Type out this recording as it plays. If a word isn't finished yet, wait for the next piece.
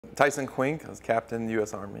Tyson Quink. I was captain in the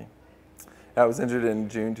U.S. Army. I was injured in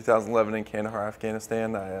June 2011 in Kandahar,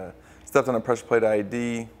 Afghanistan. I stepped on a pressure plate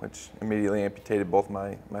IED, which immediately amputated both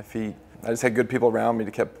my feet. I just had good people around me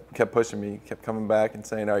that kept pushing me, kept coming back and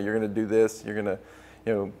saying, "Oh, you're going to do this. You're going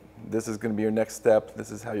to, this is going to be your next step.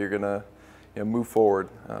 This is how you're going to, move forward."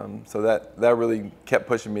 So that really kept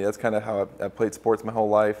pushing me. That's kind of how I played sports my whole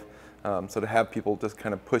life. So to have people just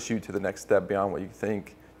kind of push you to the next step beyond what you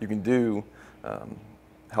think you can do,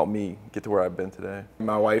 helped me get to where I've been today.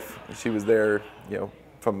 My wife, she was there,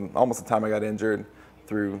 from almost the time I got injured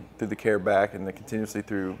through the care back and then continuously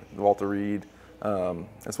through Walter Reed,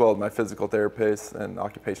 as well as my physical therapist and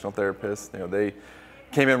occupational therapist. They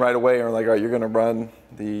came in right away and were like, "All right, you're going to run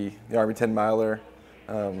the Army 10-miler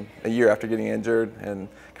a year after getting injured," and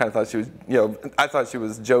kind of thought she was, I thought she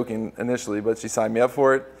was joking initially, but she signed me up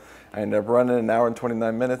for it. I ended up running an hour and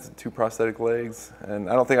 29 minutes, 2 prosthetic legs, and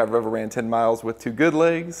I don't think I've ever ran 10 miles with 2 good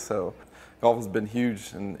legs. So golf has been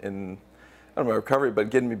huge in I don't know, my recovery, but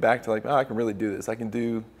getting me back to like, oh, I can really do this. I can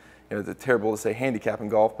do, it's terrible to say handicap in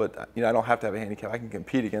golf, but I don't have to have a handicap. I can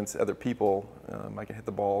compete against other people. I can hit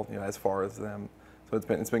the ball, as far as them. So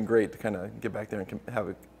it's been great to kind of get back there and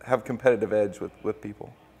have a competitive edge with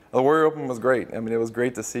people. The Warrior Open was great. I mean, it was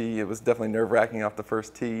great to see. It was definitely nerve-wracking off the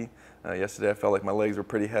first tee. Yesterday I felt like my legs were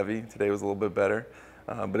pretty heavy. Today was a little bit better.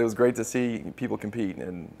 But it was great to see people compete,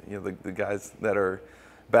 and the guys that are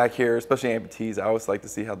back here, especially amputees, I always like to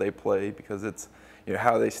see how they play, because it's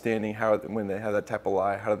how are they standing, when they have that type of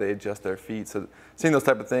lie, how do they adjust their feet. So seeing those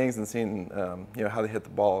type of things and seeing how they hit the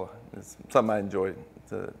ball is something I enjoy.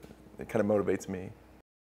 It kind of motivates me.